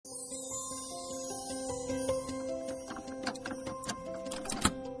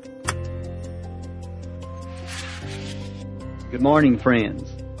Good morning, friends.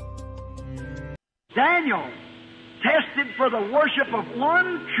 Daniel tested for the worship of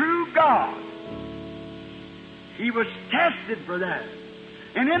one true God. He was tested for that.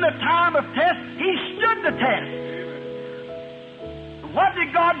 And in the time of test, he stood the test. What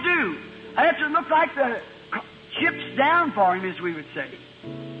did God do? After it looked like the chips down for him, as we would say.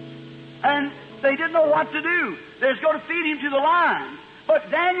 And they didn't know what to do. They was going to feed him to the lions.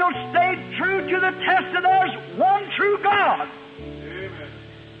 But Daniel stayed true to the test, and there's one true God. Amen.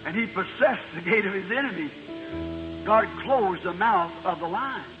 And he possessed the gate of his enemies. God closed the mouth of the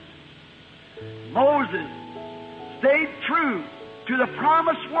lions. Moses stayed true to the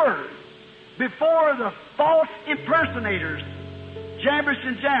promised word before the false impersonators, Jambres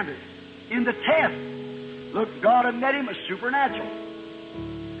and Jambres, in the test. Look, God had met him as supernatural.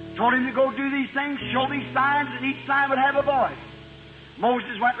 Told him to go do these things, show these signs, and each sign would have a voice.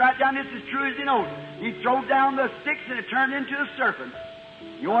 Moses went right down, this as true as he knows. He threw down the sticks and it turned into a serpent.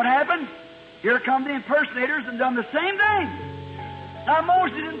 You know what happened? Here come the impersonators and done the same thing. Now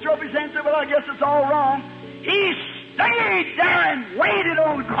Moses didn't throw up his hands and say, well, I guess it's all wrong. He stayed there and waited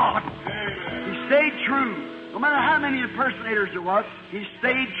on God. He stayed true. No matter how many impersonators there was, he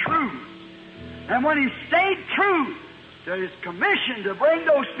stayed true. And when he stayed true to his commission to bring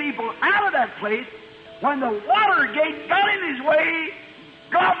those people out of that place, when the water gate got in his way,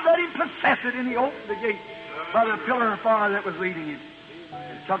 God let him possess it, and he opened the gate by the pillar of fire that was leading him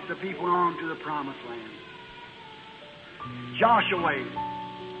and took the people on to the promised land. Joshua,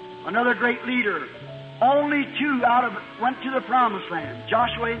 another great leader, only two out of went to the promised land,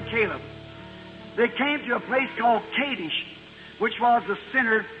 Joshua and Caleb. They came to a place called Kadesh, which was the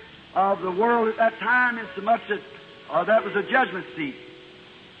center of the world at that time, in so much that that was a judgment seat.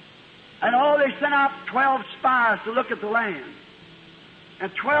 And they sent out 12 spies to look at the land.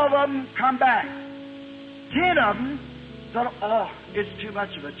 And 12 of them come back. 10 of them thought, oh, it's too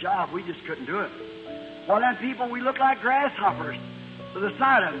much of a job. We just couldn't do it. Well, then people, we look like grasshoppers to the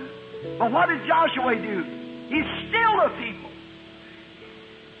sight of them. But what did Joshua do? He stilled the people.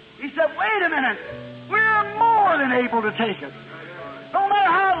 He said, wait a minute. We're more than able to take it. No matter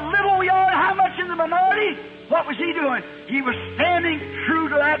how little we are, how much in the minority, what was he doing? He was standing true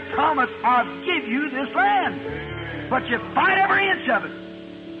to that promise, I'll give you this land. But you fight every inch of it.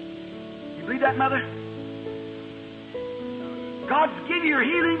 You believe that, Mother? God's give you your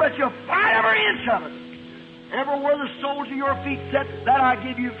healing, but you fight every inch of it. Everywhere the soles of your feet set, that I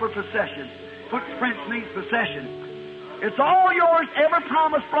give you for possession. Footprints means possession. It's all yours, every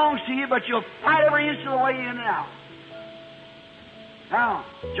promise belongs to you, but you'll fight every inch of the way in and out. Now,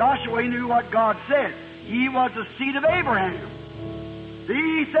 Joshua knew what God said. He was the seed of Abraham.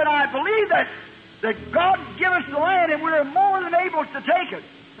 He said, I believe that God give us the land and we're more than able to take it.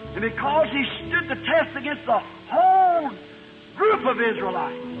 And because he stood the test against the whole group of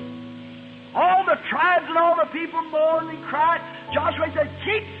Israelites, all the tribes and all the people mourned and cried, Joshua said,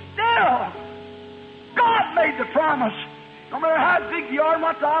 keep still. God made the promise. No matter how big you are and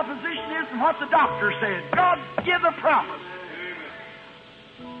what the opposition is and what the doctor said, God give the promise.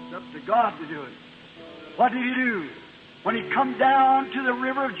 It's up to God to do it. What did he do? When he come down to the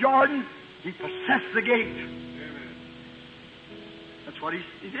river of Jordan, he possessed the gate. Amen. That's what he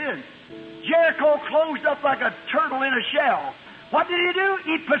did. Jericho closed up like a turtle in a shell. What did he do?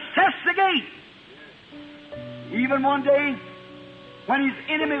 He possessed the gate. Even one day, when his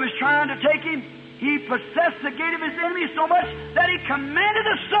enemy was trying to take him, he possessed the gate of his enemy so much that he commanded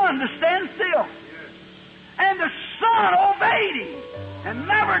the sun to stand still. And the sun obeyed him and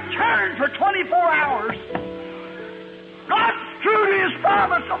never turned for 24 hours. God's true to his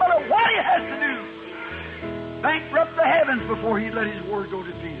promise no matter what he has to do. Bankrupt the heavens before he let his word go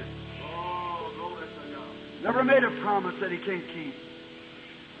defeated. Never made a promise that he can't keep.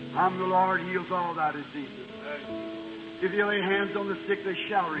 I'm the Lord, heals all thy diseases. If you lay hands on the sick, they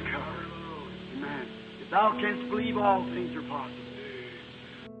shall recover. Amen. If thou canst believe, all things are possible.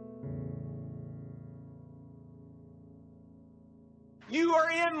 You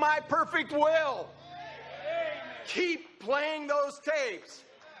are in my perfect will. Keep playing those tapes.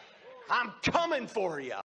 I'm coming for you.